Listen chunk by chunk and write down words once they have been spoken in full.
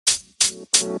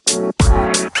I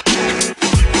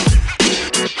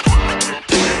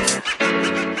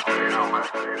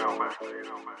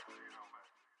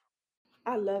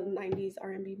love 90s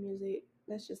R&B music.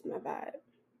 That's just my vibe.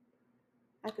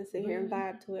 I could sit here and Really?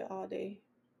 vibe to it all day.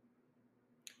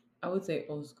 I would say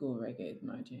old school reggae is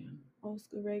my jam. Old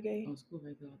school reggae. Old school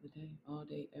reggae all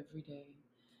day, every day.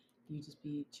 You just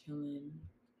be chilling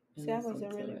and See, I listening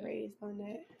wasn't to really it. raised on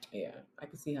that. Yeah, I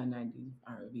can see how 90s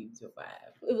R&B is your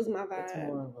vibe. It was my It's vibe.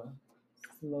 more of a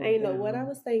slow I didn't know what I down.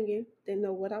 was singing. Didn't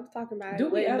know what I was talking about. Do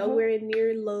It we wasn't ever? nowhere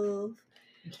near love.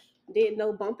 Didn't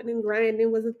know bumping and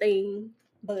grinding was a thing.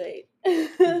 But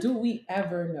Do we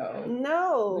ever know? We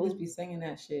no. just be singing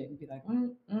that shit and be like,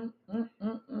 And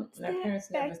our Step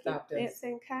parents never back, you're stopped us.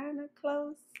 dancing kind of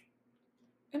close.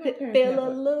 And our parents Feel a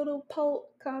never. little poke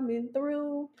coming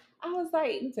through. I was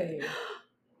like, Let me tell you,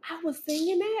 I was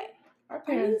singing that. our Are you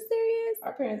parents, serious?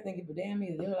 our parents think give a damn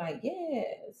either. They were like,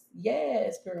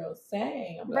 yes, girl,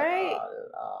 sing. I'm like, Right.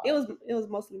 oh, It was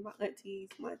mostly my aunties.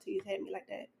 My aunties had me like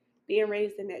that. Being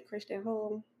raised in that Christian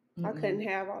home, I couldn't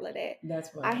have all of that.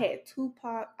 That's why I had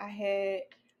Tupac. I had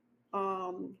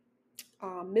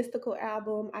Mystical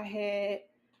album. I had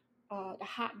the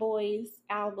Hot Boys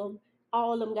album.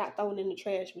 All of them got thrown in the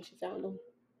trash when she found them.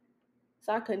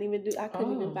 So I couldn't even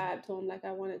vibe to them like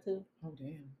I wanted to. Oh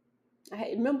damn.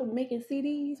 I remember making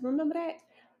CDs. Remember that?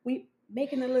 We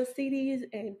making the little CDs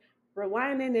and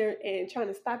rewinding and trying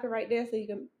to stop it right there so you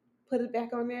can put it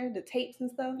back on there. The tapes and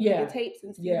stuff. Yeah. Making tapes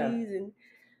and CDs Yeah. and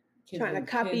Kids trying to would-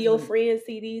 copy kids your would- friend's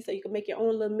CDs so you can make your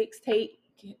own little mixtape.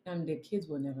 The kids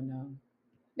will never know.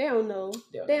 They don't know.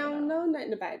 They'll They never don't know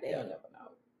nothing about They'll that. never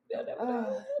know. They'll never know. They'll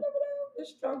never know. The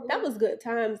struggle. That was good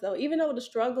times though. Even though the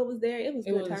struggle was there, it was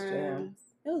good times.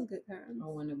 Yeah. It was good times.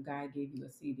 Or when a guy gave you a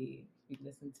CD you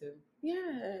listen to.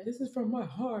 Yeah. This is from my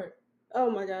heart. Oh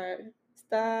my God.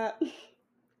 Stop.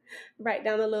 Write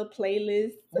down a little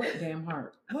playlist. What damn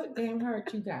heart? What damn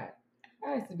heart you got?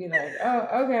 I used to be like,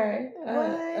 oh, okay.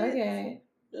 Okay.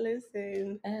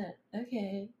 Listen.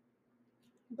 Okay.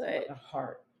 But a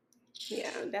heart.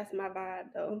 Yeah, that's my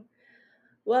vibe though.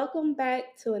 Welcome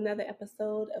back to another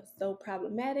episode of So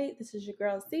Problematic. This is your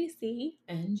girl Cece.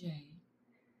 And Jay.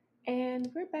 And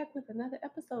we're back with another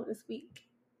episode this week.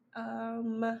 How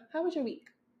was your week?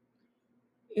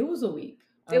 It was a week.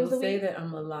 I will say that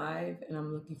I'm alive and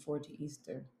I'm looking forward to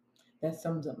Easter. That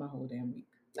sums up my whole damn week.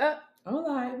 I'm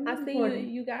alive. I see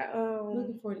you got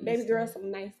looking forward to baby Easter. girl some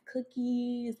nice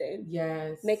cookies and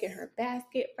yes, making her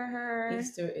basket for her.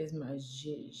 Easter is my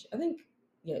zhizh. I think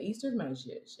Easter is my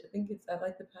zhizh. I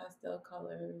like the pastel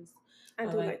colors. I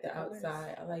like the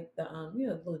outside. I like the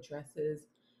little dresses.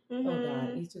 Mm-hmm. Oh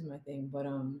God, Easter's my thing. But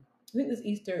I think this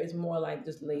Easter is more like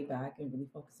just laid back and really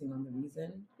focusing on the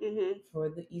reason for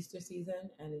the Easter season,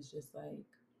 and it's just like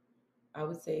I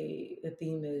would say the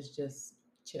theme is just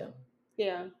chill.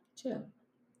 Yeah, chill.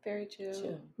 Very chill.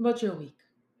 Chill. What about your week?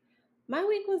 My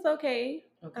week was okay.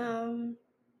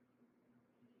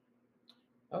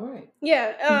 All right.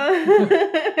 Yeah.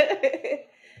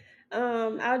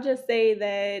 I'll just say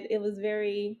that it was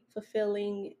very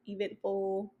fulfilling,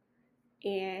 eventful,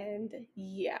 and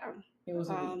yeah. It was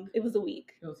a week. It was a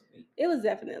week. It was a week. It was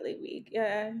definitely a week.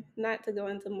 Yeah. Not to go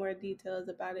into more details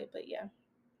about it, but yeah.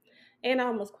 And I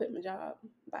almost quit my job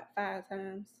about 5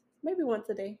 times. Maybe once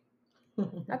a day.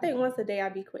 I think once a day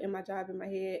I'd be quitting my job in my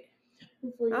head.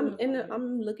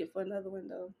 I'm looking for another one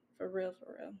though. For real.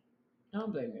 I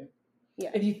don't blame you.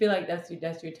 Yeah. If you feel like that's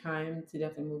your time to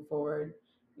definitely move forward,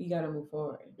 you gotta move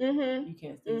forward. Mm-hmm. You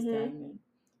can't stay stagnant.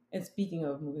 And speaking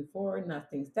of moving forward, not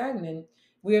staying stagnant,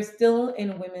 we are still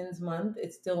in Women's Month.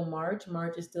 It's still March.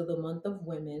 March is still the month of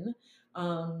women.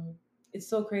 It's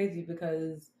so crazy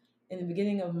because in the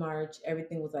beginning of March,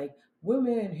 everything was like,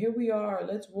 women, here we are,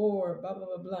 let's war, blah, blah,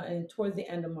 blah, blah. And towards the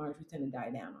end of March, we tend to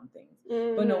die down on things.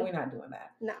 Mm-hmm. But no, we're not doing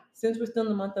that. No. Since we're still in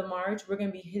the month of March, we're going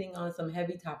to be hitting on some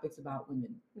heavy topics about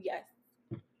women. Yes.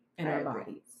 And our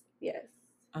bodies. Yes.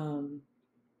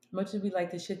 Much as we like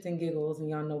the shits and giggles, and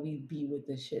y'all know we be with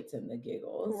the shits and the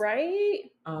giggles. Right.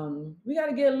 We got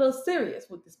to get a little serious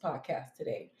with this podcast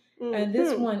today. Mm-hmm. And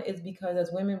this one is because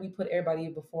as women, we put everybody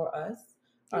before us.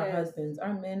 Our husbands,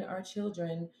 our men, our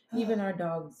children, even our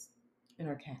dogs and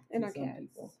our cats. And our cats.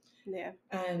 People. Yeah.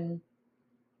 And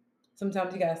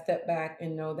sometimes you got to step back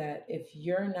and know that if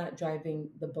you're not driving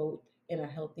the boat in a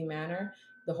healthy manner,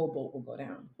 the whole boat will go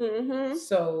down. Mm-hmm.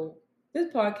 So this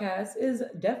podcast is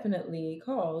definitely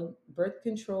called Birth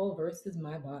Control versus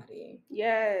My Body.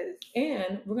 Yes.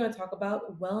 And we're going to talk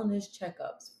about wellness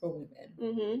checkups for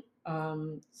women.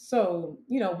 Mm-hmm. So,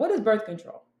 what is birth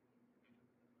control?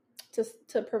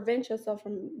 to prevent yourself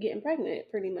from getting pregnant,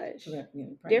 pretty much.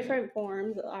 Different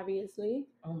forms, obviously.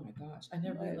 Oh my gosh, I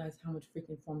never realized how much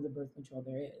freaking forms of birth control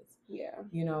there is. Yeah.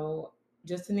 You know,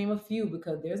 just to name a few,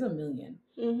 because there's a million.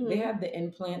 Mm-hmm. They have the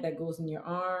implant that goes in your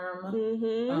arm,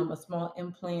 a small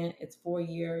implant. It's 4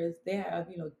 years. They have,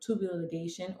 tubular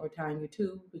ligation or tying your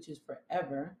tube, which is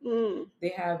forever. They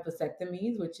have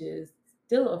vasectomies, which is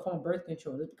still a form of birth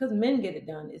control. Because men get it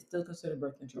done, it's still considered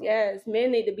birth control. Yes,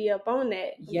 men need to be up on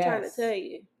that. I'm trying to tell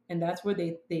you. And that's where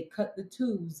they cut the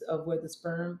tubes of where the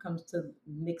sperm comes to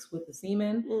mix with the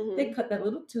semen. Mm-hmm. They cut that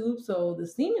little tube so the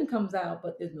semen comes out,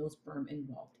 but there's no sperm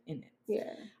involved in it.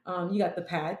 Yeah. You got the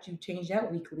patch. You change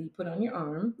that weekly. Put on your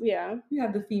arm. Yeah. You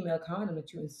have the female condom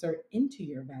that you insert into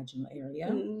your vaginal area.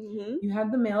 Mm-hmm. You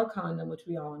have the male condom, which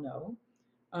we all know.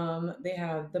 They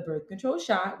have the birth control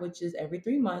shot, which is every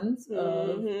 3 months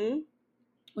of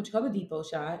what you call the depot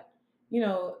shot.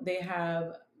 They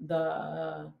have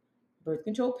the birth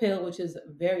control pill, which is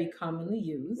very commonly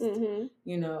used,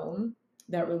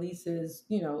 that releases,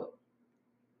 I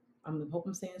hope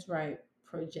I'm saying this right,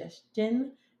 progestin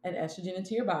and estrogen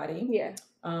into your body. Yeah.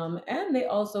 And they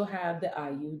also have the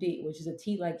IUD, which is a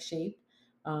T-like shape,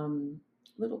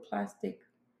 little plastic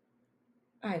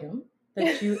item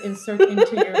that you insert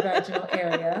into your vaginal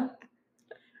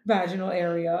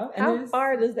area. And how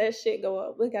far does that shit go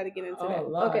up? We got to get into that.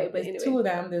 Lord. Okay, but anyway. 2 of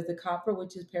them. There's the copper,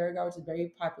 which is Paragard, which is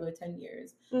very popular, 10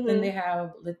 years. Mm-hmm. Then they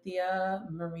have Lithia,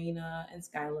 Marina, and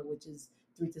Skyla, which is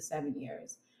 3 to 7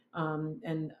 years.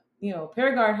 And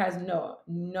Paragard has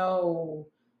no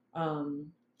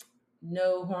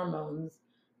hormones,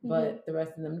 but the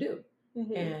rest of them do.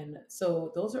 Mm-hmm. And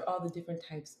so those are all the different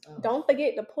types of... Don't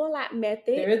forget the pull-out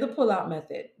method. There is a pull-out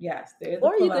method. Yes, there is a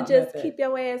pull-out method. Or you could just keep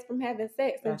your ass from having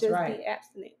sex and just be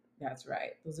abstinent. That's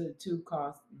right. Those are the 2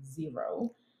 cost $0.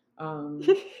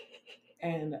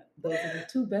 And those are the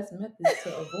 2 best methods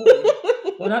to avoid.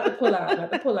 Well, not the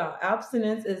pull-out.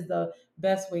 Abstinence is the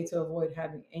best way to avoid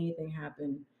having anything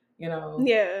happen,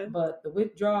 Yeah. But the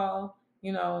withdrawal,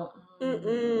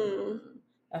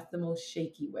 that's the most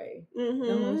shaky way.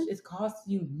 Mm-hmm. It costs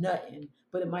you nothing,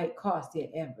 but it might cost you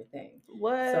everything.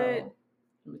 What? So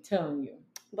I'm telling you.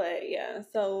 But yeah,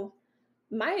 so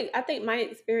I think my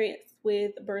experience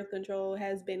with birth control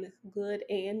has been good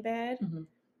and bad.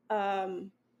 Mm-hmm.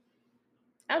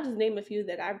 I'll just name a few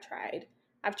that I've tried.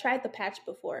 I've tried the patch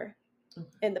before,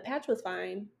 and the patch was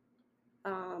fine.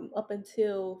 Up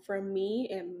until for me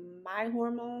and my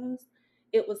hormones,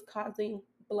 it was causing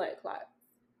blood clots.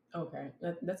 Okay,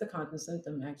 that's a common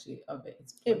symptom actually of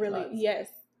it. It really, yes.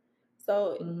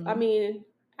 So, I mean,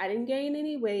 I didn't gain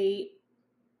any weight.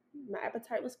 My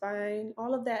appetite was fine,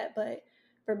 all of that. But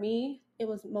for me, it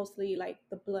was mostly like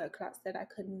the blood clots that I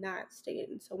could not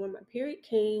stand. So when my period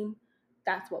came,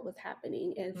 that's what was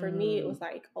happening. And for me, it was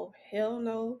like, oh, hell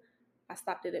no. I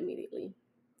stopped it immediately.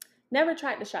 Never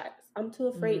tried the shots. I'm too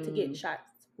afraid to get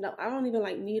shots. No, I don't even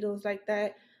like needles like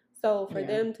that. So for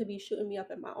them to be shooting me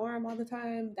up in my arm all the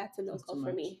time, that's a no-go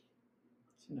for me.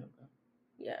 It's a no-go.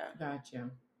 Yeah. Gotcha.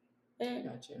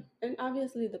 And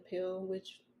obviously the pill,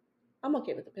 which I'm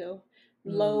okay with the pill.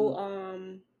 Low,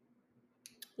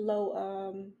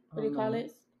 what do you call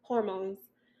it? Hormones.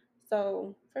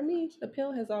 So for me, the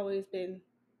pill has always been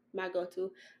my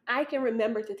go-to. I can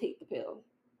remember to take the pill.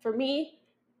 For me,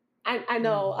 I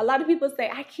know a lot of people say,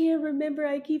 I can't remember,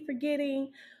 I keep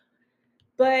forgetting.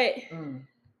 But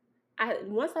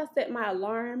once I set my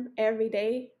alarm every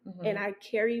day and I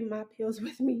carry my pills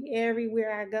with me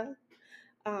everywhere I go,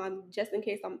 just in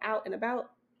case I'm out and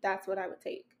about, that's what I would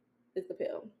take, is the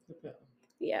pill. The pill.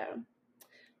 Yeah.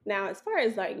 Now, as far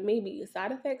as like maybe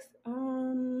side effects,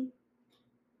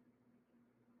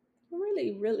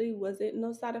 really wasn't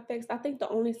no side effects. I think the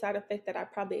only side effect that I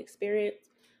probably experienced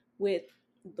with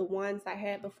the ones I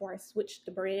had before I switched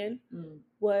the brand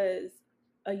was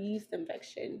a yeast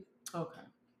infection. Okay.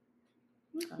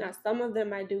 Now, some of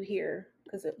them I do hear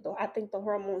because I think the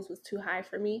hormones was too high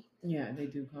for me. Yeah, they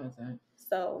do cause that.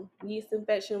 So yeast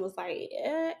infection was like,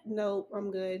 nope,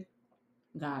 I'm good.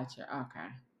 Gotcha. Okay.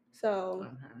 So,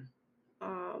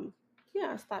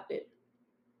 yeah, I stopped it.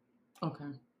 Okay.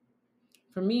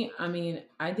 For me, I mean,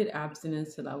 I did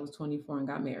abstinence till I was 24 and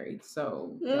got married.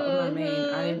 So that was my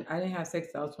main. I didn't have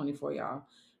sex till I was 24, y'all,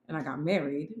 and I got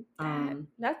married.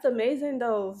 That's amazing,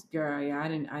 though. Girl, yeah, I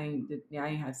didn't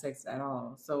have sex at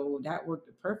all. So that worked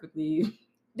perfectly.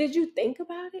 Did you think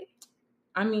about it?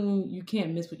 I mean, you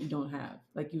can't miss what you don't have.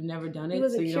 Like, you've never done it. You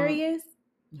wasn't curious?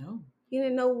 No. You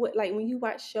didn't know what, like, when you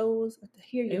watch shows or to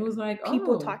hear it was like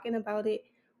people talking about it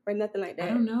or nothing like that?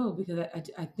 I don't know, because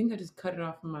I think I just cut it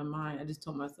off from my mind. I just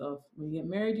told myself, when you get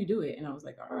married, you do it. And I was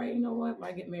like, all right, you know what? When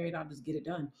I get married, I'll just get it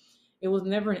done. It was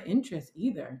never an interest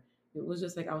either. It was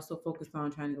just like I was so focused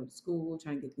on trying to go to school,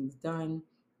 trying to get things done.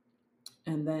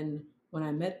 And then when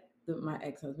I met my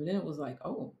ex-husband, then it was like,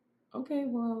 oh, okay,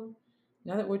 well,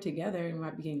 now that we're together and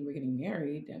we're getting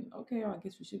married, then okay, well, I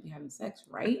guess we should be having sex,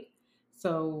 right?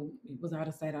 So it was out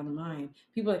of sight, out of mind.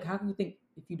 People are like, how can you think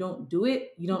if you don't do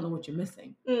it, you don't know what you're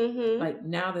missing? Mm-hmm. Like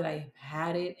now that I've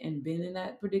had it and been in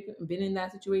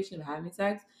that situation of having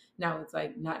sex, now it's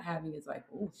like not having is like,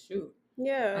 oh shoot.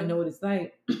 Yeah. I know what it's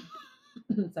like.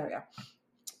 Sorry.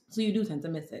 So you do tend to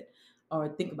miss it or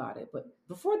think about it. But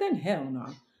before then, hell no.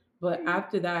 But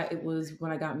after that, it was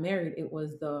when I got married, it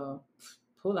was the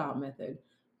pull out method,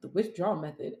 the withdrawal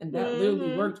method. And that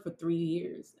literally worked for 3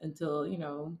 years until,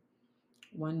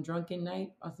 one drunken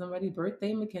night on somebody's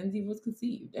birthday, Mackenzie was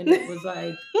conceived. And it was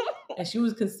like, and she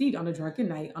was conceived on a drunken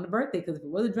night on a birthday. Because if it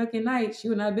was a drunken night, she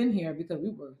would not have been here because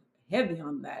we were heavy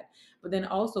on that. But then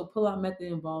also, pull out method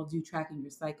involves you tracking your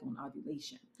cycle and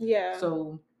ovulation. Yeah.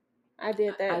 So I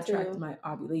did that I too. tracked my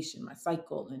ovulation, my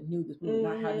cycle, and knew that we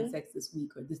were not having sex this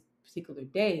week or this particular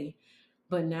day.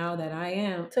 But now that I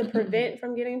am to prevent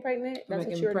from getting pregnant, that's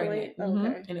what you're doing.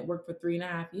 Okay, and it worked for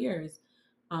 3.5 years.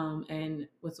 And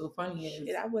what's so funny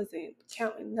is I wasn't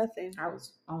counting nothing. I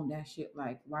was on that shit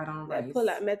like right on rice. That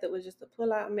pull-out method was just a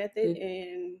pull-out method,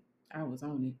 and I was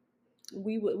on it.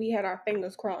 We had our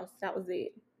fingers crossed. That was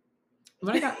it.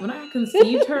 When I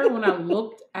conceived her, when I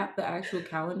looked at the actual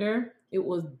calendar, it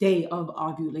was day of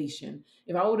ovulation.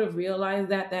 If I would have realized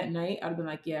that night, I'd have been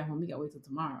like, yeah, homie, gotta wait till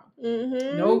tomorrow.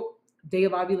 Mm-hmm. Nope. Day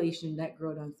of ovulation, that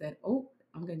girl done said, oh,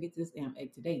 I'm gonna get this damn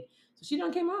egg today. So she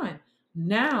done came on.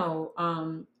 Now,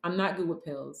 I'm not good with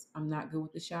pills. I'm not good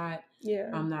with the shot. Yeah.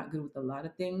 I'm not good with a lot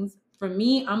of things. For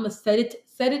me, I'm a set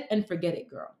it and forget it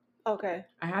girl. Okay.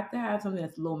 I have to have something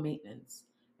that's low maintenance.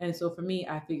 And so for me,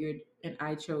 I figured and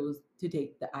I chose to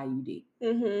take the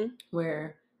IUD,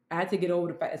 where I had to get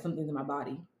over the fact that something's in my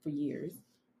body for years.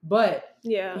 But,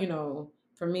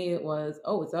 for me, it was,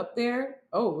 oh, it's up there.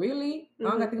 Oh, really? I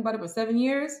don't got to think about it for 7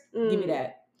 years? Give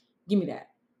me that.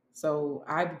 So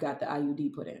I got the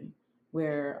IUD put in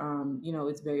where,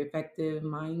 it's very effective.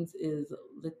 Mine's is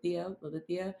Lithia,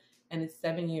 and it's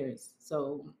 7 years.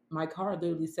 So my card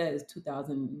literally says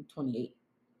 2028.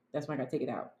 That's when I got to take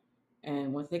it out.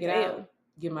 And once I take it out,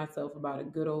 give myself about a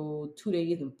good old 2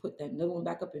 days and put that another one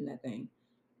back up in that thing.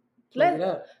 Plug it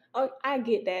up. Oh, I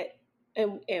get that.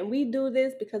 And we do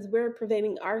this because we're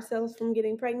preventing ourselves from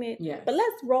getting pregnant. Yes. But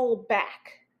let's roll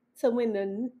back to when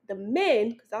the men,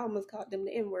 because I almost called them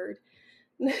the N-word.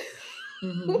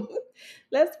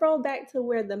 Let's roll back to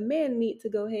where the men need to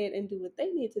go ahead and do what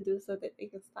they need to do so that they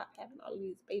can stop having all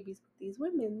these babies with these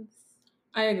women.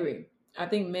 I agree. I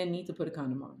think men need to put a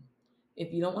condom on.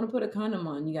 If you don't want to put a condom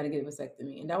on, you got to get a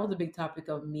vasectomy. And that was a big topic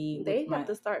of me. They have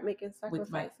to start making sacrifices.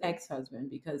 With my ex-husband,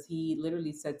 because he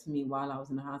literally said to me while I was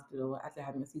in the hospital after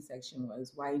having a C-section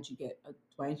was, why didn't you get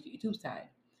your tubes tied?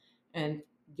 And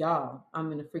y'all,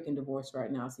 I'm in a freaking divorce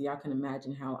right now. So y'all can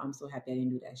imagine how I'm so happy I didn't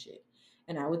do that shit.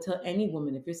 And I would tell any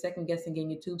woman, if you're second guessing getting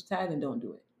your tubes tied, then don't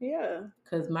do it. Yeah.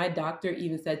 Because my doctor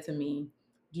even said to me,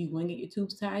 do you want to get your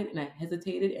tubes tied? And I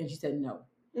hesitated and she said no.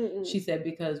 Mm-mm. She said,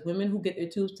 because women who get their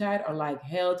tubes tied are like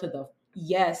hell to the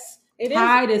yes.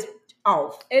 Tied is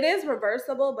off. It is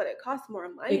reversible, but it costs more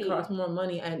money. It costs more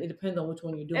money, and it depends on which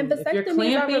one you're doing. And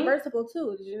vasectomies are reversible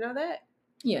too. Did you know that?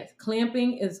 Yes,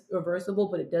 clamping is reversible,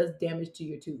 but it does damage to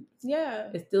your tubes. Yeah.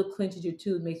 It still clenches your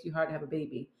tubes, makes you hard to have a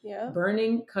baby. Yeah.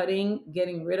 Burning, cutting,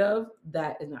 getting rid of,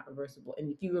 that is not reversible.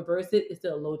 And if you reverse it, it's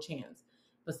still a low chance.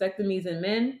 Vasectomies in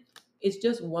men, it's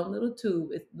just one little tube.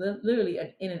 It's literally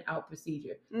an in and out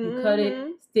procedure. You cut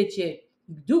it, stitch it.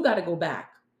 You do got to go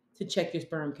back to check your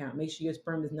sperm count. Make sure your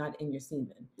sperm is not in your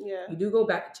semen. Yeah. You do go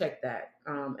back to check that.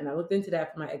 And I looked into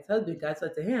that for my ex-husband. God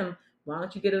said to him, why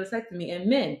don't you get a vasectomy? And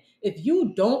men, if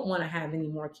you don't want to have any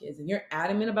more kids and you're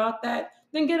adamant about that,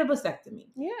 then get a vasectomy.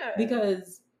 Yeah.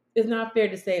 Because it's not fair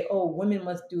to say, oh, women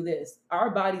must do this.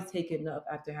 Our bodies take enough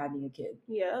after having a kid.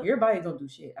 Yeah. Your body don't do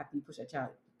shit after you put a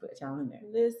child in there.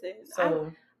 Listen,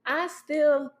 so I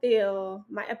still feel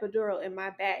my epidural in my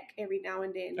back every now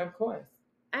and then. Of course.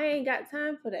 I ain't got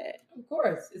time for that. Of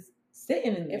course. It's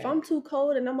sitting in there. If I'm too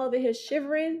cold and I'm over here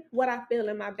shivering, what I feel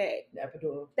in my back. The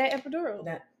epidural. That epidural.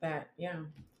 That, yeah.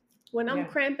 When I'm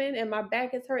cramping and my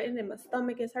back is hurting and my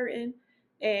stomach is hurting,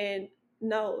 and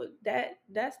no, that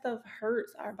stuff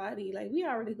hurts our body. Like, we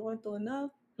already going through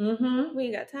enough. Mm-hmm. We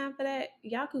ain't got time for that.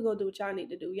 Y'all could go do what y'all need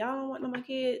to do. Y'all don't want no more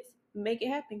kids. Make it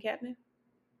happen, Captain.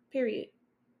 Period.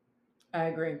 I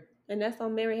agree. And that's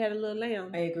on Mary Had a Little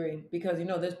Lamb. I agree, because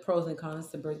there's pros and cons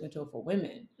to birth control for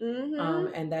women.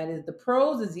 Mm-hmm. And that is, the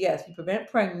pros is, yes, you prevent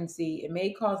pregnancy. It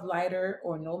may cause lighter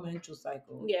or no menstrual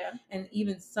cycle. Yeah. And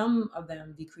even some of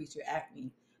them decrease your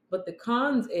acne. But the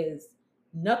cons is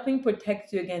nothing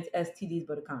protects you against STDs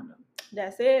but a condom.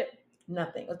 That's it.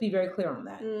 Nothing. Let's be very clear on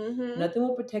that. Mm-hmm. Nothing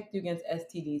will protect you against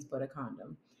STDs but a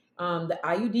condom. The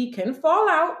IUD can fall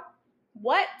out.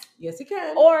 What? Yes, it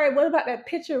can. Or what about that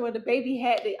picture where the baby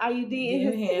had the IUD in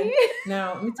his hand?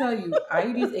 Now, let me tell you,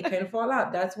 IUDs, it can fall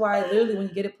out. That's why literally when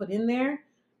you get it put in there,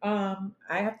 I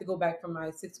have to go back for my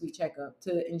 6-week checkup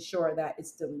to ensure that it's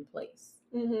still in place.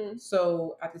 Mm-hmm.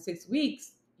 So after 6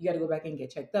 weeks, you got to go back and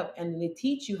get checked up. And then they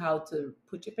teach you how to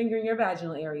put your finger in your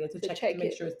vaginal area to check to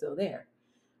make sure it's still there.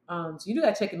 So you do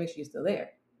got to check and make sure you're still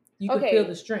there. You can feel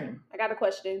the string. I got a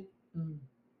question. Mm-hmm.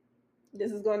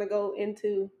 This is going to go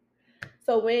into...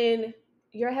 So when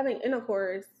you're having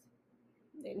intercourse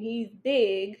and he's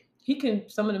big,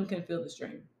 some of them can feel the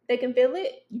string. They can feel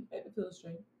it? You can feel the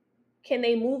string. Can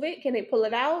they move it? Can they pull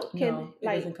it out? No, it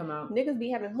doesn't come out. Niggas be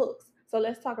having hooks. So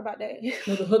let's talk about that.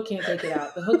 No, the hook can't take it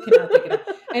out. The hook cannot take it out.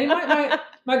 And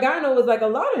my gyno was like, a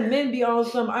lot of men be on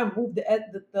some, I moved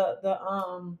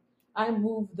I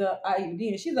moved the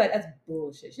IUD. And she's like, that's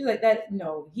bullshit. She's like,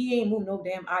 he ain't moved no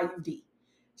damn IUD.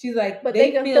 She's like, but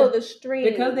they can feel the string.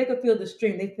 Because they can feel the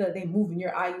string, they feel like they moving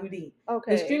your IUD.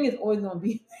 Okay. The string is always gonna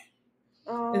be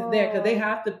there. It's there because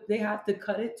they have to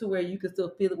cut it to where you can still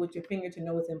feel it with your finger to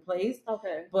know it's in place.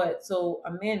 Okay. But so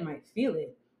a man might feel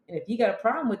it. And if you got a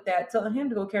problem with that, tell him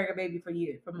to go carry a baby for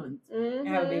months, and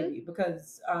have a baby.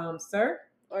 Because, sir,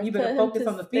 you better focus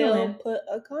on the feeling. Put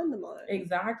a condom on.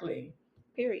 Exactly.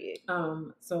 Period.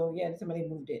 So yeah, somebody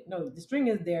moved it. No, the string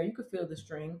is there. You could feel the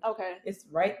string. Okay. It's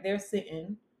right there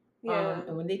sitting. Yeah.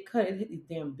 And when they cut it, hit these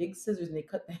damn big scissors and they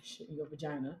cut that shit in your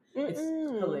vagina. It's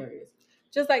hilarious.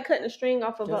 Just like cutting a string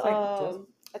off of a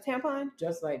tampon?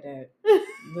 Just like that.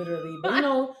 Literally.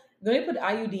 But when they put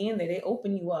IUD in there, they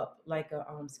open you up like a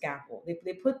scalpel.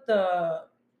 They put the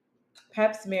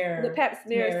pap smear. The pap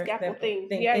smear scalpel thing.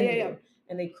 Yeah.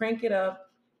 And they crank it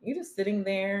up. You're just sitting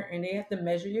there and they have to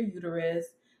measure your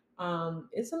uterus.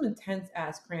 It's some intense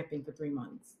ass cramping for 3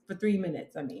 months. For 3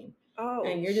 minutes, I mean. Oh,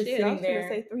 and you're just sitting there.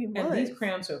 Say 3 months. And these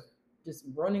cramps are just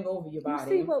running over your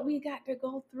body. You see what we got to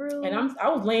go through. And I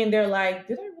was laying there like,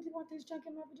 did I really want this junk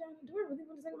in my vagina? Do I really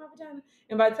want this in my vagina?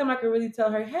 And by the time I could really tell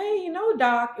her, hey,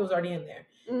 doc, it was already in there.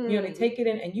 They take it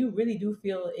in and you really do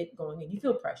feel it going in. You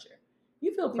feel pressure.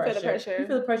 You feel the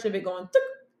pressure of it going. Tuk.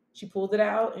 She pulled it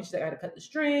out and she's like, I got to cut the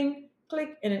string.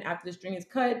 Click. And then after the string is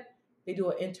cut, they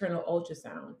do an internal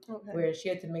ultrasound where she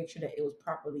had to make sure that it was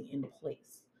properly in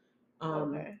place.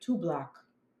 To block,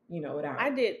 it out.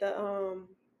 I did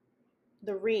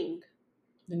the ring.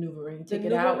 The NuvaRing. Take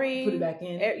it out, put it back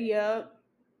in. Yeah.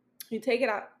 You take it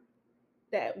out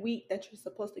that week that you're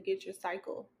supposed to get your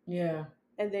cycle. Yeah.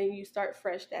 And then you start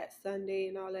fresh that Sunday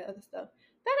and all that other stuff.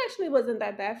 That actually wasn't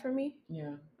that bad for me.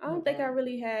 Yeah. I don't think I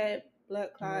really had blood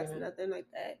clots, nothing like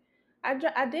that.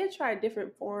 I did try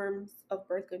different forms of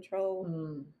birth control.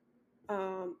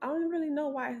 I don't really know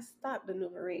why I stopped the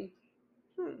NuvaRing.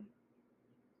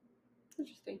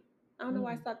 Interesting. I don't know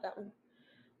why I stopped that one.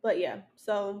 But yeah,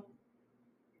 so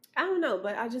I don't know,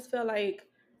 but I just feel like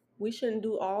we shouldn't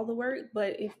do all the work.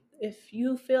 But if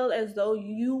you feel as though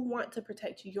you want to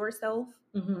protect yourself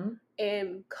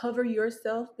and cover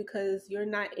yourself because you're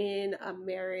not in a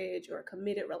marriage or a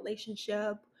committed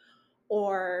relationship,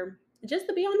 or just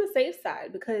to be on the safe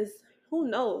side, because who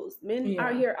knows, men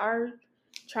out here are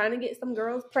trying to get some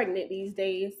girls pregnant these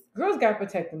days. Girls got to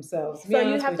protect themselves. So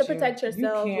you have to protect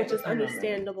yourself, which is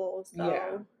understandable.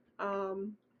 So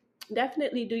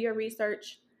definitely do your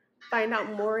research, find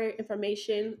out more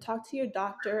information, talk to your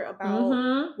doctor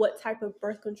about what type of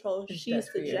birth control she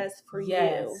suggests for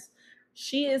you.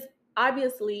 She is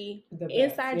obviously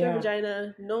inside your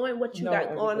vagina, knowing what you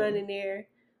got going on in there.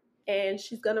 And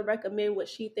she's going to recommend what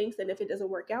she thinks. And if it doesn't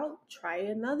work out, try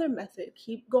another method.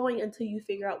 Keep going until you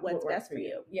figure out what's best for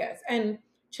you. Yes. And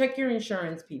check your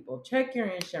insurance, people. Check your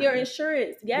insurance. Your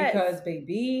insurance, yes. Because,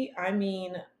 baby, I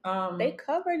mean... they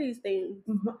cover these things.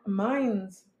 My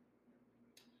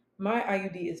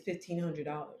IUD is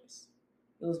 $1,500.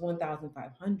 It was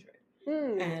 $1,500.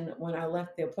 And when I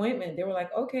left the appointment, they were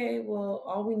like, okay, well,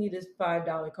 all we need is $5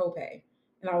 copay.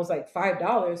 And I was like,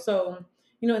 $5? So...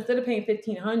 instead of paying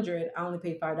 $1,500, I only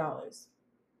paid $5,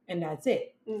 and that's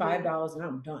it. $5, and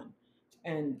I'm done.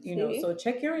 And so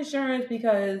check your insurance,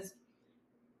 because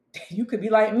you could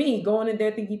be like me, going in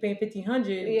there thinking you're paying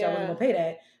 $1,500, which I wasn't gonna pay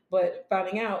that, but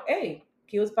finding out, hey,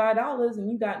 it was $5,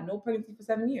 and you got no pregnancy for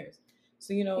 7 years.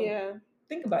 So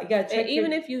think about it. You gotta check. And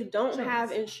even if you don't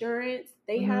have insurance,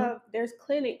 there's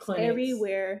clinics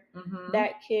everywhere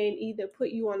that can either put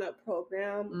you on a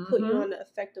program, put you on an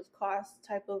effective cost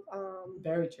type of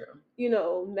very true.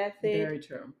 Method. Very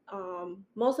true.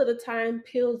 Most of the time,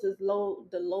 pills is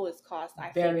the lowest cost, I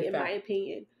think, in my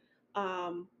opinion.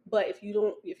 But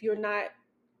if you're not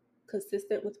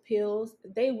consistent with pills,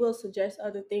 they will suggest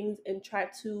other things and try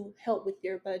to help with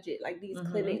your budget, like these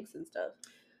clinics and stuff.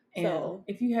 And so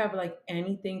if you have like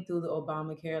anything through the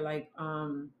Obamacare, like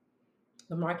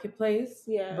the marketplace,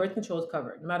 birth control is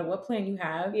covered. No matter what plan you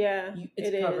have,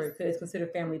 it's covered because it's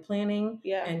considered family planning.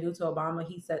 And due to Obama,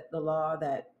 he set the law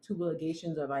that tubal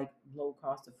ligations are like low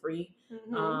cost to free,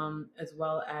 as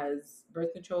well as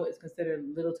birth control is considered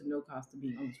little to no cost to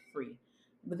being almost free.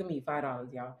 Look at me,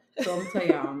 $5, y'all. So I'm gonna tell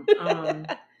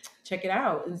y'all, check it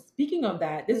out. And speaking of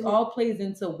that, this all plays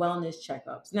into wellness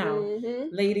checkups. Now,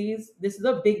 ladies, this is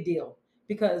a big deal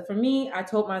because for me, I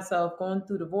told myself going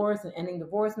through divorce and ending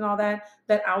divorce and all that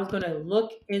I was gonna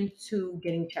look into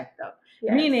getting checked up.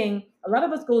 Yes. Meaning, a lot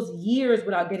of us goes years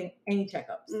without getting any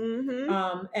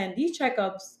checkups, and these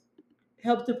checkups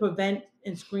help to prevent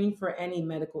and screen for any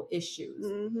medical issues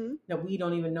that we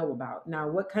don't even know about. Now,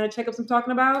 what kind of checkups I'm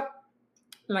talking about?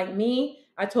 Like me,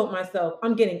 I told myself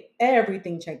I'm getting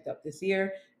everything checked up this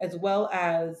year, as well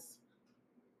as,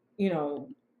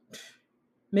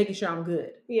 making sure I'm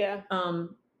good. Yeah.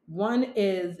 One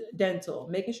is dental,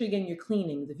 making sure you're getting your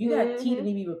cleanings. If you got teeth that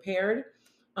need to be repaired,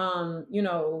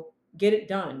 get it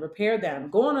done, repair them.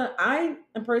 I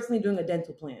am personally doing a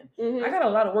dental plan. I got a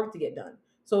lot of work to get done.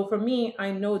 So for me,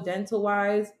 I know dental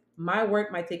wise, my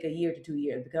work might take a year to 2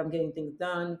 years because I'm getting things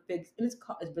done, fixed, and it's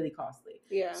really costly.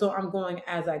 Yeah. So I'm going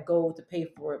as I go to pay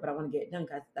for it, but I want to get it done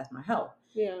because that's my health.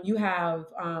 Yeah. You have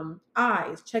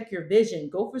eyes, check your vision,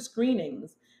 go for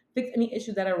screenings, fix any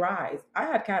issues that arise. I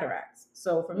have cataracts.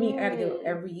 So for me, I had to go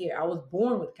every year. I was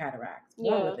born with cataracts,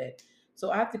 born with it.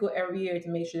 So I have to go every year to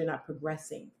make sure they're not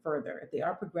progressing further. If they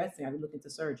are progressing, I would look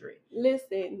into surgery.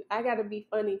 Listen, I got to be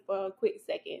funny for a quick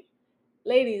second.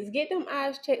 Ladies, get them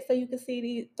eyes checked so you can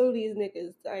see through these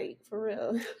niggas, like, for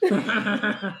real.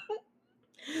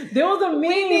 There was a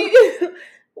meme.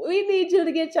 We need you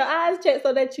to get your eyes checked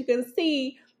so that you can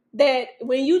see that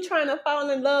when you trying to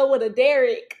fall in love with a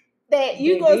Derek, that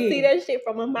you gonna see that shit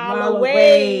from a mile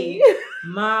away.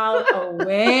 Mile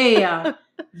away.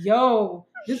 Yo,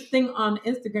 this thing on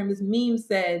Instagram, this meme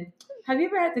said, have you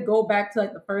ever had to go back to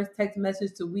like the first text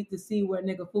message to see where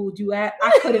nigga fooled you at?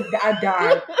 I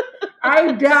died.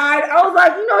 I died. I was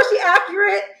like, she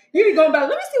accurate. You be going back.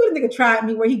 Let me see what the nigga tried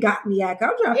me where he got me at. I'm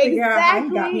trying to figure out how he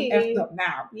got me effed up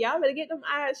now. Y'all better get them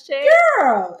eyes checked.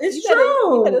 Girl, it's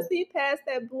true. You better see past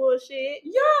that bullshit.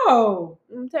 Yo.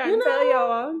 I'm trying to tell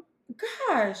y'all.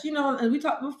 Gosh, and we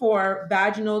talked before,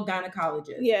 vaginal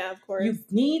gynecologist. Yeah, of course. You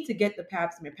need to get the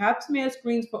pap smear. Pap smear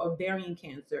screens for ovarian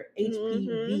cancer,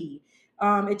 HPV.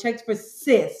 It checks for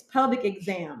cysts, pelvic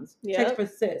exams, checks for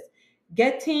cysts.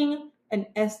 Getting an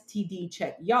STD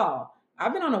check. Y'all,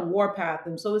 I've been on a warpath,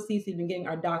 and so has Cece been getting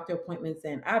our doctor appointments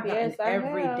in. I've gotten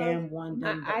every damn one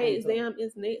done. My eye exam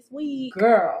is next week.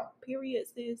 Girl. Period,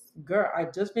 sis. Girl, I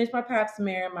just finished my pap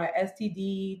smear, my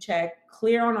STD check,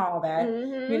 clear on all that.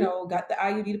 Got the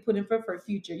IUD to put in for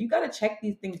future. You got to check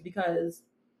these things because,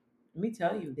 let me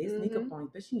tell you, they sneak up on you,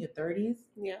 especially in your 30s.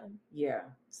 Yeah. Yeah.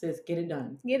 Sis, get it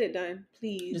done. Get it done,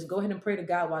 please. Just go ahead and pray to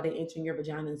God while they're entering your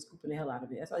vagina and scooping the hell out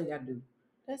of it. That's all you got to do.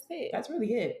 That's it. That's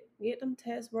really it. Get them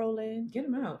tests rolling. Get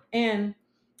them out. And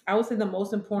I would say the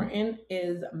most important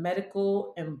is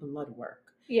medical and blood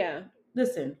work. Yeah.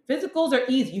 Listen, physicals are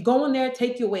easy. You go in there,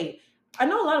 take your weight. I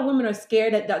know a lot of women are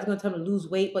scared that that's going to tell them to lose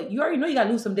weight, but you already know you got to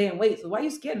lose some damn weight. So why are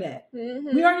you scared of that?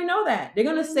 We already know that. They're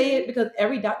going to say it because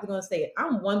every doctor's going to say it.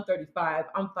 I'm 135.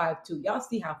 I'm 5'2". Y'all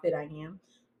see how fit I am.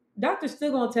 Doctor's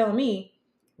still going to tell me,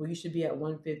 well, you should be at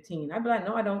 115. I'd be like,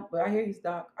 no, I don't. But I hear you,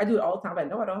 doc. I do it all the time. I'm like,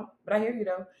 no, I don't. But I hear you,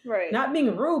 though. Right. Not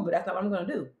being rude, but that's not what I'm going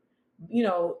to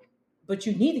do. But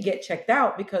you need to get checked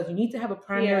out because you need to have a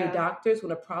primary doctor. So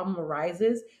when a problem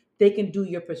arises, they can do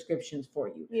your prescriptions for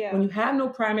you. Yeah. When you have no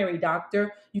primary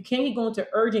doctor, you can't get going to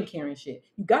urgent care and shit.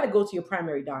 You got to go to your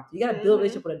primary doctor. You got to build a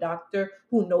relationship with a doctor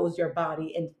who knows your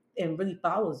body and really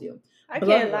follows you. I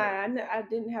can't lie. I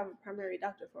didn't have a primary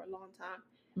doctor for a long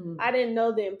time. I didn't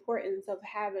know the importance of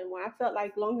having one. I felt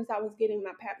like long as I was getting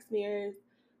my pap smears,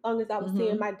 long as I was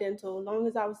seeing my dental, long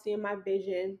as I was seeing my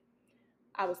vision,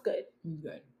 I was good.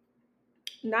 Good.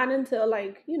 Not until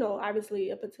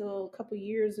obviously up until a couple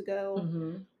years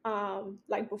ago,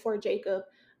 before Jacob,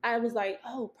 I was like,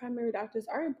 oh, primary doctors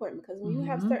are important because when you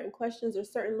have certain questions or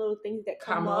certain little things that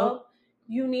come up,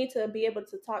 you need to be able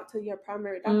to talk to your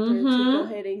primary doctor to go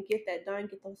ahead and get that done,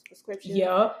 get those prescriptions.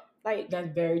 Yep. Like, that's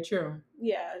very true.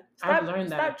 Yeah. I've learned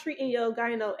that. Stop treating your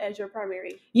gyno as your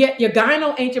primary. Yeah, your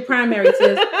gyno ain't your primary,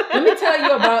 sis. Let me tell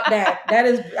you about that.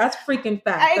 That's freaking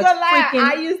fact. I ain't gonna lie,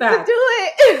 I used to do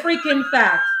it. Freaking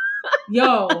facts.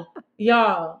 Y'all,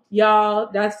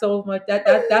 that's so much.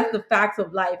 That's the facts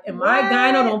of life. And my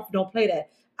gyno don't play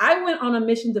that. I went on a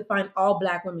mission to find all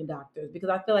Black women doctors because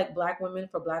I feel like Black women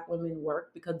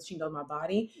work because she knows my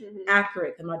body.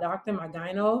 Accurate. And my doctor, my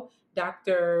gyno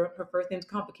doctor, her first name's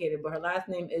complicated, but her last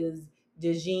name is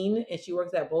DeJean, and she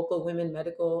works at Vocal Women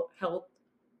Medical Health.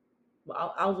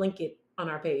 Well, I'll link it on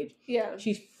our page. Yeah.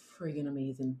 She's freaking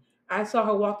amazing. I saw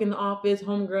her walk in the office.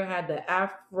 Homegirl had the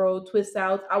afro twist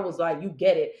outs. I was like, you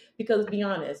get it. Because to be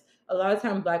honest, a lot of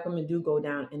times Black women do go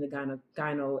down in the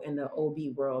gyno and the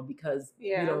OB world because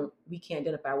we can't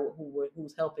identify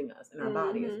who's helping us in our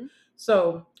bodies.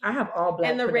 So I have all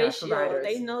Black and the ratio providers.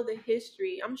 They know the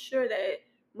history. I'm sure that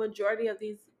majority of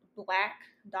these Black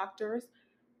doctors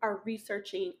are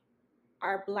researching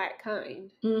our Black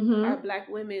kind, our Black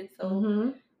women.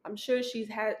 So I'm sure she's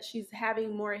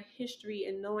having more history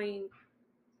and knowing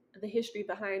the history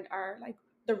behind our, like,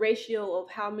 the ratio of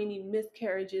how many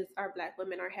miscarriages our Black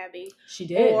women are having. She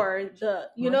did. Or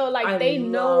they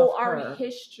know our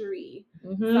history.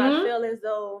 So I feel as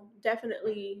though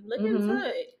definitely look into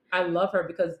it. I love her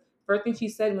because first thing she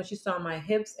said when she saw my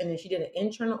hips, and then she did an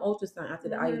internal ultrasound after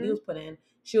the IUD was put in,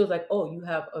 she was like, oh, you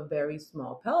have a very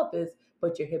small pelvis,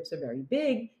 but your hips are very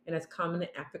big, and that's common in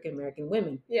African American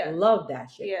women. Yeah. I love that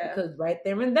shit. Yeah. Because right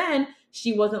there and then,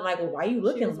 she wasn't like, well, why are you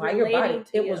looking? Why your body?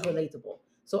 It was relatable.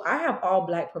 So I have all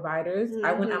Black providers.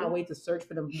 I went out my way to search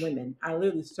for them women. I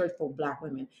literally searched for Black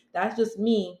women. That's just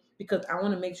me because I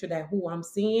want to make sure that who I'm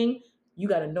seeing, you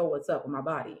got to know what's up with my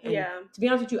body. And to be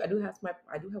honest with you, I do have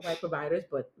white providers,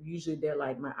 but usually they're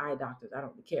like my eye doctors. I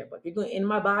don't really care. But if you're going in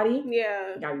my body, you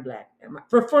gotta be Black.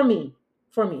 For me.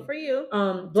 For you.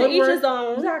 Blood to each work, his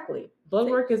own. Exactly. Blood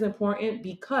work is important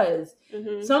because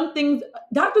some things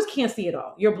doctors can't see it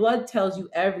all. Your blood tells you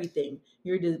everything.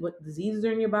 What diseases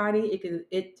are in your body.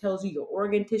 It tells you your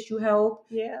organ tissue health.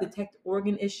 Yeah. Detect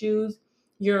organ issues.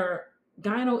 Your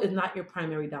gyno is not your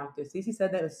primary doctor. Cece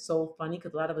said that is so funny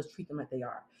because a lot of us treat them like they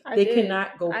are. They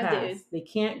cannot go past. They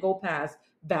can't go past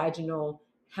vaginal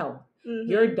health.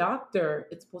 Your doctor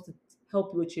is supposed to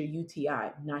help you with your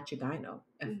UTI, not your gyno.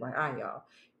 FYI, y'all.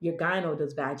 Your gyno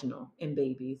does vaginal in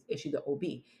babies. If she's the OB.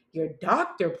 Your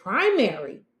doctor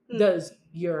primary does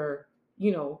your,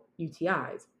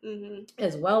 UTIs,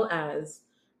 as well as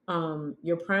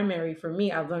your primary. For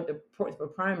me, I've learned the importance of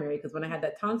a primary because when I had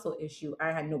that tonsil issue,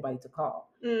 I had nobody to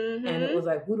call. And it was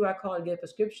like, who do I call to get a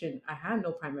prescription? I had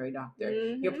no primary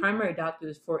doctor. Your primary doctor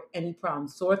is for any problem.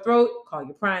 Sore throat, call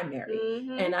your primary.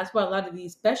 And that's why a lot of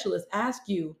these specialists ask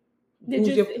you,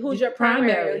 who's your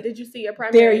primary? Did you see your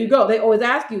primary? There you go. They always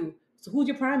ask you, so who's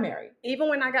your primary? Even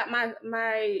when I got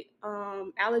my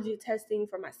allergy testing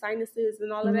for my sinuses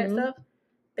and all of that stuff,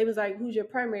 they was like, who's your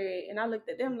primary? And I looked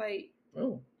at them like,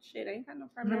 oh shit, I ain't got no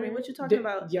primary. What you talking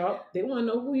about? Y'all, they want to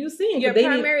know who you seeing. Your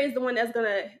primary is the one that's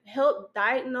gonna help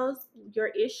diagnose your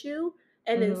issue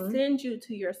and then send you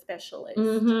to your specialist.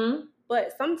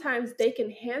 But sometimes they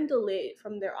can handle it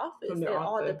from their office. It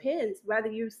all depends. Whether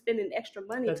you're spending extra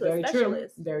money to a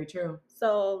specialist. Very true.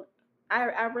 So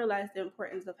I realized the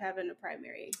importance of having a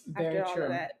primary after all of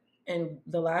that. And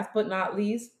the last but not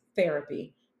least,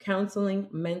 therapy, counseling,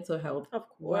 mental health,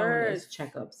 wellness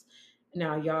checkups.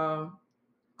 Now, y'all,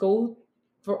 go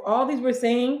for all these we're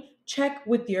saying, check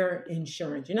with your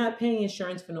insurance. You're not paying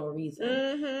insurance for no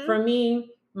reason. For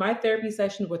me, my therapy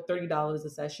sessions were $30 a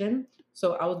session.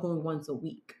 So I was going once a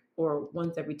week or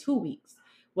once every 2 weeks.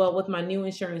 Well, with my new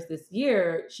insurance this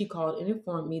year, she called and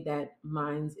informed me that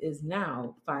mine's is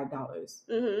now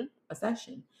 $5 a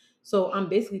session. So I'm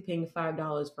basically paying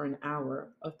 $5 for an hour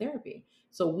of therapy.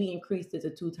 So we increased it to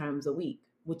 2 times a week,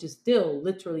 which is still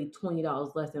literally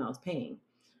 $20 less than I was paying.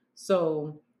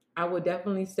 So I would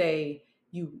definitely say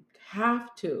you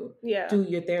have to do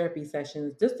your therapy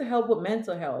sessions just to help with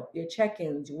mental health, your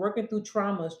check-ins, you're working through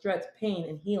trauma, stress, pain,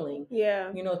 and healing.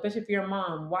 Especially if you're a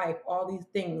mom, wife, all these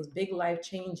things, big life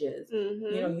changes.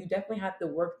 You definitely have to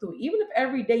work through it. Even if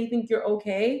every day you think you're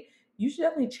okay, you should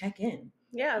definitely check in.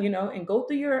 And go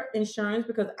through your insurance,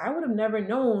 because I would have never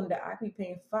known that I could be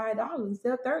paying $5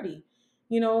 instead of $30.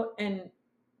 And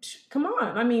come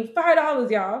on, I mean, $5,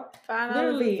 y'all. $5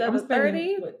 literally, I'm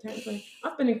spending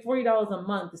I'm spending $40 a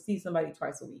month to see somebody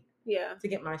twice a week. To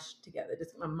get my shit together,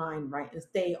 just get my mind right and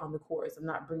stay on the course. I'm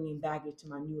not bringing baggage to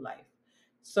my new life.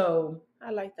 So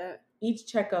I like that. Each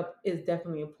checkup is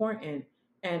definitely important,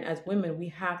 And as women, we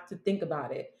have to think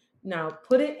about it. Now,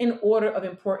 put it in order of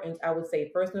importance, I would say,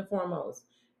 first and foremost.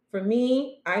 For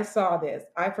me, I saw this.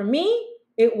 For me,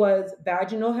 it was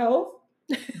vaginal health.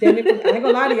 Then it was, I ain't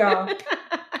gonna lie to y'all.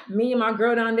 Me and my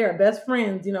girl down there are best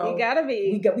friends, you know. You gotta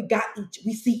be.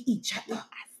 We see each other.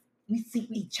 We see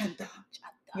each other.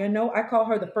 You know, I call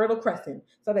her the Fertile Crescent.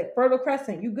 So like, Fertile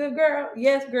Crescent, you good, girl?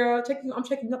 Yes, girl. I'm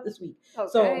checking up this week.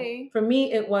 Okay. So for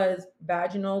me, it was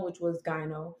vaginal, which was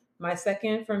gyno. My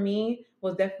second for me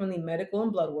was definitely medical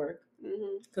and blood work.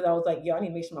 Because I was like, yo, I need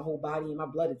to make sure my whole body and my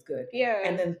blood is good. Yeah.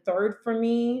 And then third for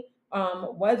me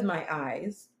was my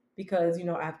eyes. Because, you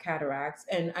know, I have cataracts,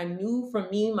 and I knew for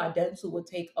me, my dental would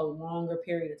take a longer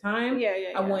period of time. Yeah.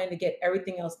 I wanted to get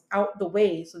everything else out the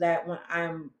way so that when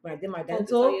I did my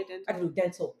dental, I could do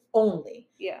dental only.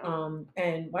 Yeah.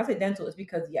 And when I say dental, it's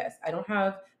because, yes, I don't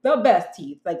have the best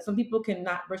teeth. Like, some people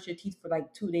cannot brush their teeth for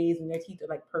like 2 days and their teeth are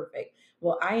like perfect.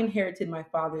 Well, I inherited my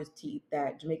father's teeth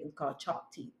that Jamaicans call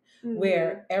chalk teeth,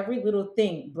 where every little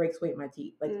thing breaks away my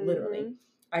teeth, like literally.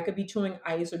 I could be chewing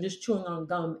ice or just chewing on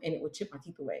gum and it would chip my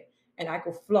teeth away. And I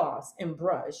could floss and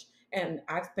brush. And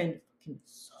I spent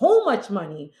so much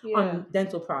money on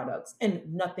dental products and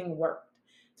nothing worked.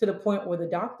 To the point where the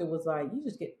doctor was like,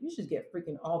 you should get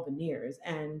freaking all veneers.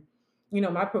 And, you know,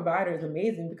 my provider is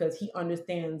amazing because he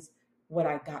understands what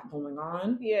I got going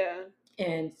on. Yeah.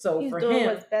 And so he's doing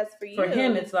what's best for you. For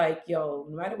him, it's like, yo,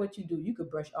 no matter what you do, you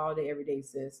could brush all day, every day,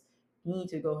 sis. You need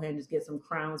to go ahead and just get some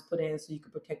crowns put in so you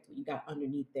can protect what you got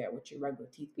underneath there with your regular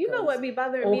teeth. You know what be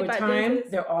bothering me about time,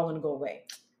 dentists? They're all gonna go away.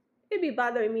 It be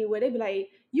bothering me where they be like,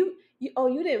 you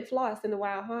didn't floss in a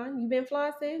while, huh? You been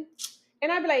flossing?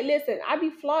 And I be like, listen, I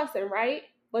be flossing, right?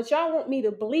 But y'all want me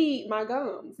to bleed my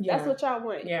gums. Yeah. That's what y'all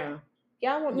want. Yeah.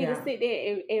 Y'all want me to sit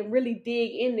there and really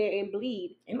dig in there and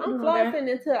bleed. I'm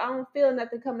flossing until I don't feel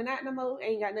nothing coming out no more.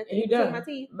 Ain't got nothing in my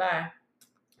teeth. Bye.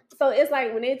 So it's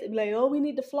like when they be like, oh, we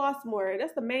need to floss more.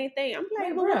 That's the main thing. I'm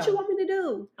like, well, what you want me to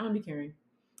do? I don't be caring.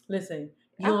 Listen.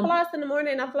 I floss in the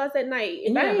morning and I floss at night.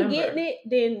 If I ain't getting it,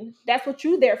 then that's what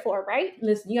you there for, right?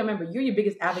 Listen, you gotta remember, you're your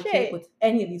biggest advocate with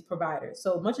any of these providers.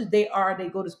 So much as they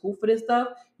go to school for this stuff,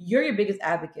 you're your biggest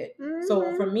advocate.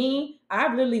 So for me,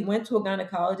 I literally went to a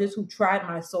gynecologist who tried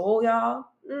my soul, y'all.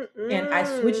 And I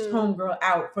switched homegirl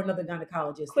out for another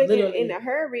gynecologist. Quick, literally in a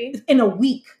hurry. In a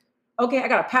week. Okay, I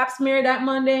got a pap smear that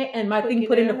Monday and my thing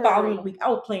put in the following week. I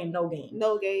was playing no game.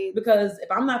 No game. Because if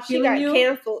I'm not feeling you. She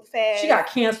got canceled fast. She got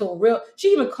canceled real. She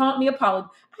even called me apology.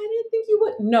 I didn't think you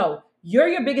would. No, you're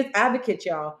your biggest advocate,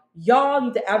 y'all. Y'all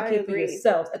need to advocate for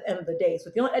yourselves at the end of the day. So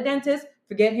if you want a dentist,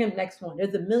 forget him, next one.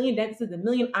 There's a million dentists, a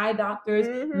million eye doctors,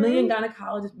 a million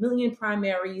gynecologists, million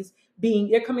primaries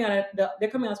they're coming out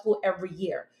of school every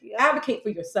year. Yep. Advocate for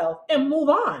yourself and move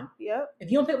on. Yep. If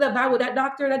you don't pick that vibe with that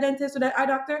doctor, that dentist, or that eye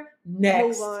doctor,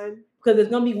 next. Move on. Because there's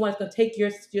gonna be one that's gonna take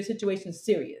your situation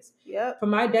serious. Yep. For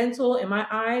my dental and my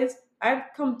eyes, I've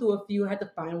come through a few. I had to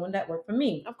find one that worked for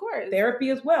me. Of course. Therapy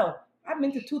as well. I've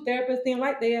been to 2 therapists, didn't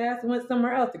like their ass, and went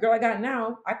somewhere else. The girl I got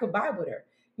now, I could vibe with her.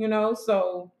 You know,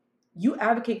 so you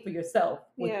advocate for yourself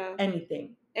with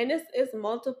anything. And it's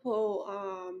multiple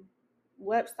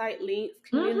website links,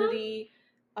 community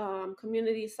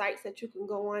sites that you can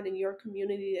go on in your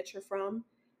community that you're from.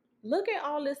 Look at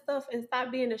all this stuff and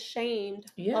stop being ashamed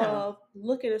of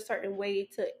looking a certain way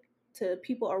to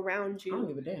people around you. I don't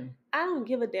give a damn. I don't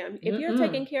give a damn. If you're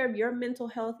taking care of your mental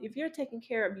health, if you're taking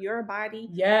care of your body,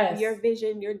 your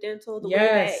vision, your dental, the way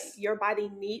that your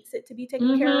body needs it to be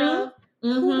taken care of,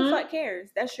 who the fuck cares?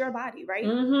 That's your body, right?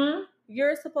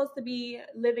 You're supposed to be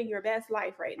living your best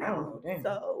life right now.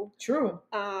 So true.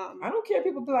 I don't care if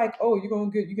people be like, oh, you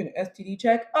get an STD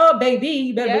check. Oh, baby,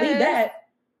 you better believe that.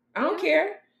 I don't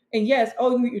care. And yes,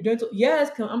 oh, you get your dental. Yes,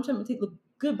 I'm trying to take look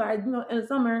good by in the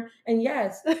summer. And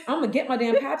yes, I'm gonna get my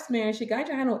damn pap smear and shit. I ain't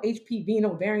trying to have no HPV,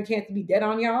 no ovarian cancer be dead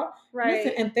on y'all. Right.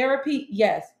 Listen, and therapy,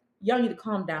 yes. Y'all need to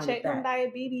calm down with that. Check them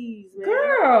diabetes, man.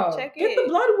 Girl, get the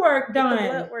blood work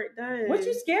done. What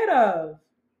you scared of?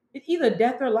 It's either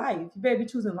death or life. You better be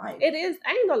choosing life. It is.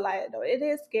 I ain't gonna lie though. It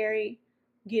is scary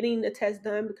getting the test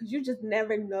done because you just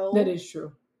never know. That is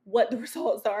true. What the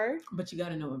results are. But you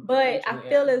gotta know. But I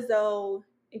feel as though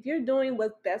if you're doing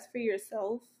what's best for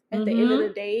yourself at the end of the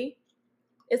day,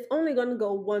 it's only gonna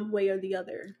go one way or the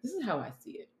other. This is how I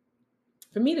see it.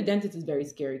 For me, the dentist is very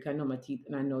scary because I know my teeth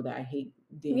and I know that I hate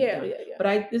doing it.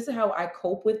 But this is how I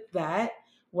cope with that.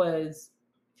 Was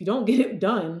if you don't get it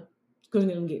done, it's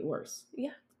gonna get worse. Yeah.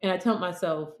 And I tell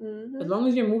myself, as long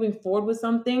as you're moving forward with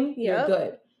something, you're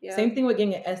good. Yep. Same thing with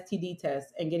getting an STD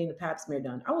test and getting the pap smear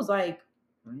done. I was like,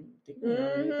 I don't think I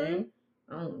have anything.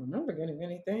 I don't remember getting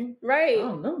anything. Right. I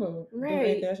don't remember Right. doing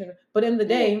anything I shouldn't. But in the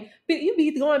day, but you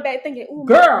be going back thinking, "Ooh,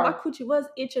 girl, my coochie was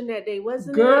itching that day,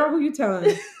 wasn't girl, it?" who you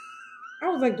telling? I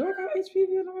was like, do I got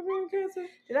HPV and ovarian cancer?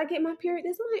 Did I get my period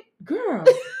this night? Girl,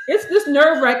 it's just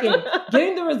nerve wracking.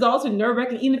 Getting the results is nerve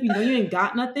wracking, even if you know you ain't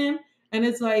got nothing. And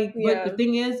it's like, but the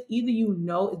thing is, either you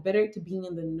know, it's better to be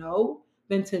in the know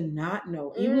than to not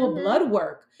know. Even with blood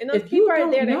work, and those people are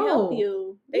there to help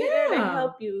you. They're there to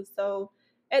help you. So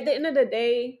at the end of the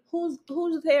day, who's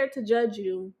there to judge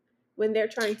you when they're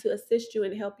trying to assist you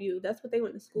and help you? That's what they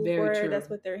went to school for. True. That's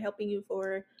what they're helping you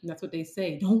for. And that's what they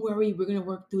say. Don't worry, we're gonna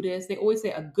work through this. They always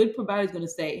say a good provider is gonna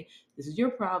say, "This is your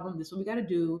problem. This is what we got to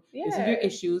do. This is your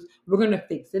issues. We're gonna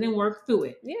fix it and work through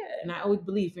it." Yeah. And I always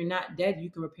believe if you're not dead, you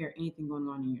can repair anything going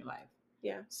on in your life.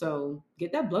 Yeah. So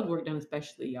get that blood work done,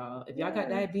 especially y'all. If y'all got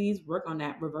diabetes, work on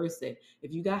that. Reverse it.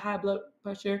 If you got high blood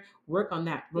pressure, work on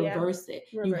that. Reverse it.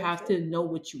 You have to know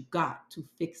what you got to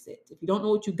fix it. If you don't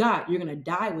know what you got, you're gonna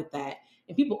die with that.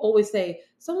 And people always say,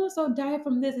 "So-and-so died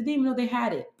from this. They didn't even know they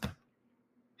had it."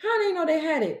 How do they know they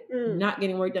had it? Not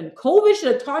getting work done. COVID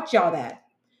should have taught y'all that.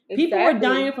 Exactly. People were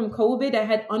dying from COVID that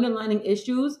had underlying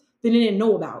issues they didn't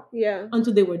know about. Yeah.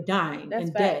 Until they were dying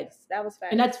and dead. That was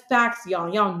facts. And that's facts,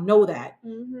 y'all. Y'all know that.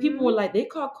 People were like, they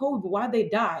caught COVID, but why'd they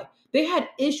die? They had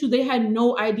issues they had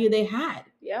no idea they had.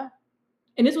 Yeah.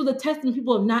 And this was a testament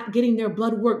people of not getting their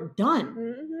blood work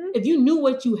done. If you knew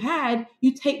what you had,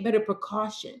 you take better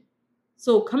precaution.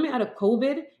 So coming out of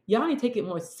COVID, y'all need to take it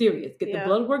more serious. Get the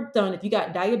blood work done. If you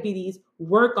got diabetes,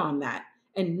 work on that.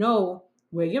 And know,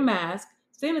 wear your mask,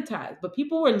 sanitize. But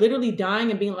people were literally dying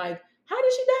and being like, how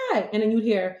did she die? And then you'd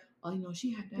hear, oh,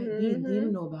 she had diabetes. Didn't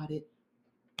even know about it.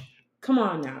 Come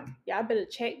on now. Y'all better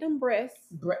check them breasts.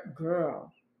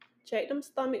 Girl. Check them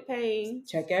stomach pains.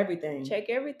 Check everything.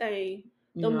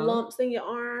 Them lumps in your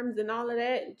arms and all of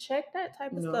that. Check that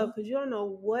type of stuff because you don't know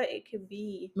what it could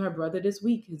be. My brother this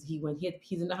week, he's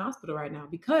in the hospital right now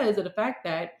because of the fact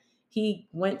that he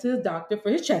went to his doctor for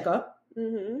his checkup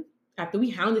after we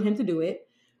hounded him to do it.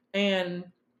 And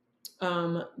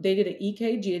they did an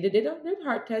EKG. They did a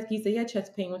heart test. He said he had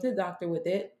chest pain. Went to the doctor with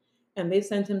it. And they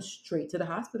sent him straight to the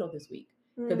hospital this week.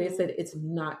 Because they said it's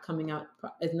not coming out.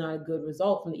 It's not a good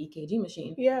result from the EKG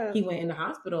machine. Yeah. He went in the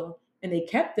hospital. And they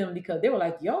kept him because they were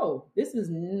like, yo, this is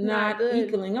not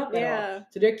equaling up at all.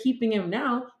 So they're keeping him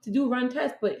now to do run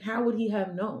tests. But how would he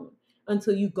have known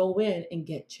until you go in and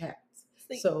get checked?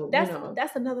 So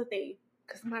that's another thing.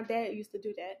 Because my dad used to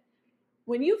do that.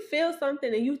 When you feel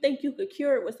something and you think you could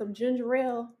cure it with some ginger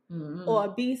ale or a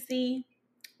BC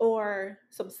or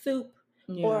some soup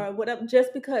or whatever,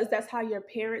 just because that's how your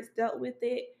parents dealt with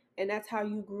it. And that's how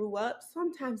you grew up.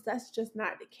 Sometimes that's just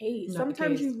not the case.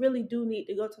 Sometimes you really do need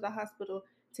to go to the hospital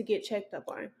to get checked up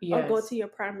on. Yes. Or go to your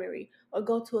primary or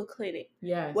go to a clinic.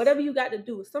 Yes. Whatever you got to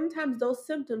do. Sometimes those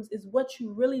symptoms is what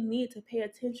you really need to pay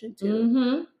attention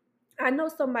to. I know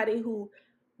somebody who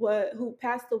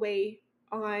passed away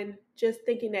on just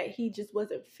thinking that he just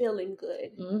wasn't feeling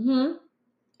good.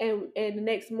 And the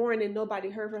next morning, nobody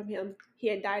heard from him. He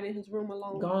had died in his room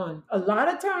alone. Gone. A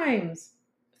lot of times.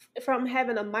 From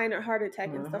having a minor heart attack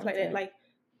and stuff like that. Like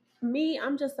me,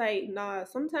 I'm just like, nah.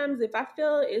 Sometimes if I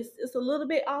feel it's a little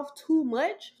bit off too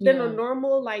much than a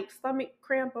normal like stomach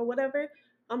cramp or whatever,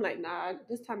 I'm like, nah,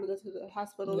 it's time to go to the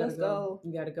hospital. Let's go.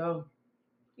 You gotta go.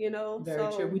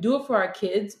 Very true. We do it for our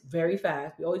kids very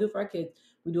fast. We always do it for our kids.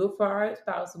 We do it for our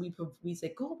spouse. We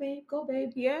say, go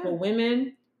babe. Yeah. But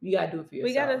women, you gotta do it for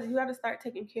yourself. You gotta start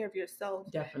taking care of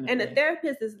yourself. Definitely. And a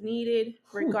therapist is needed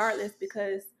regardless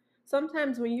because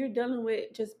sometimes when you're dealing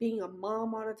with just being a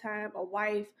mom all the time, a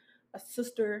wife, a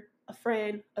sister, a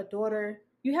friend, a daughter,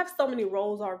 you have so many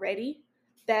roles already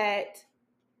that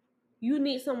you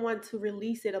need someone to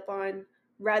release it upon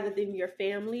rather than your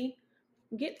family.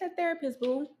 Get that therapist,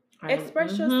 boo.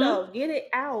 Express yourself. Get it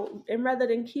out. And rather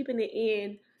than keeping it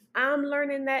in, I'm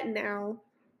learning that now.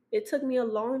 It took me a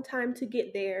long time to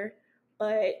get there,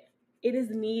 but it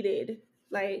is needed.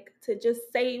 Like to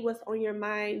just say what's on your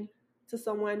mind to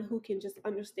someone who can just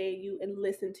understand you and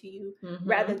listen to you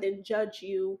rather than judge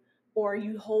you or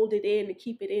you hold it in and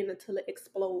keep it in until it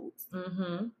explodes.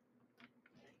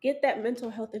 Get that mental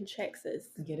health in check, sis.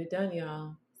 Get it done,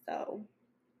 y'all. So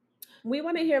we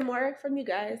want to hear more from you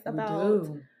guys about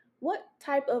what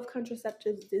type of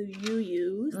contraceptives do you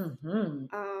use?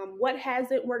 What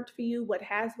hasn't worked for you? What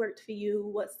has worked for you?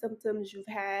 What symptoms you've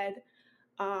had?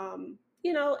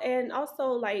 And also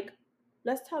like,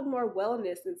 let's talk more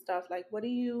wellness and stuff. Like, what are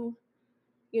you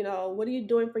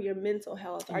doing for your mental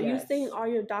health? Are you seeing all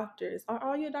your doctors? Are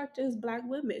all your doctors Black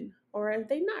women or are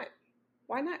they not?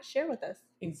 why not share with us?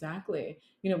 Exactly.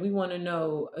 We want to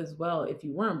know as well, if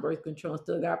you were on birth control and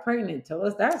still got pregnant, tell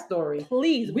us that story.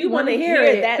 Please, we want to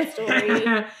hear that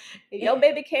story. If your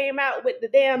baby came out with the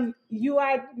damn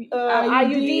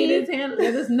IUD in his hand,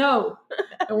 let us know.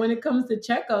 And when it comes to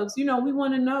checkups, we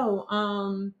want to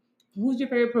know who's your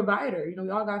favorite provider. We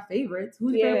all got favorites.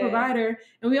 Who's your favorite provider?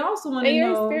 And we also want to know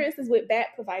your experiences with bad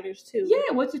providers too.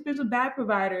 Yeah, what's your experience with bad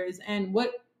providers, and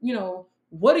what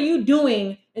are you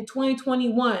doing in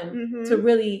 2021 to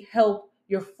really help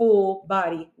your full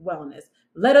body wellness?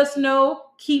 Let us know.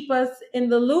 Keep us in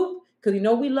the loop, because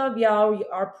we love y'all.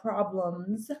 Our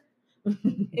problems.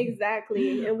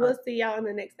 Exactly. And we'll see y'all in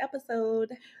the next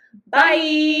episode. Bye.